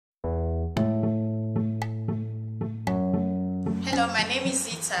Hello, my name is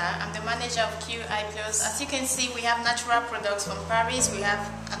Zita. I'm the manager of QEI Plus. As you can see, we have natural products from Paris. We have,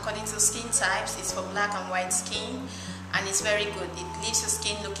 according to skin types, it's for black and white skin, and it's very good. It leaves your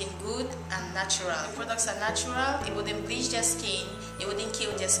skin looking good and natural. The products are natural. It wouldn't bleach their skin. It wouldn't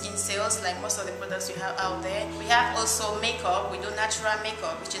kill their skin cells like most of the products we have out there. We have also makeup. We do natural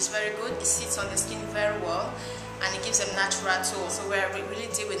makeup, which is very good. It sits on the skin very well, and it gives them natural tone. So we really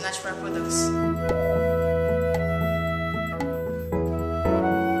deal with natural products.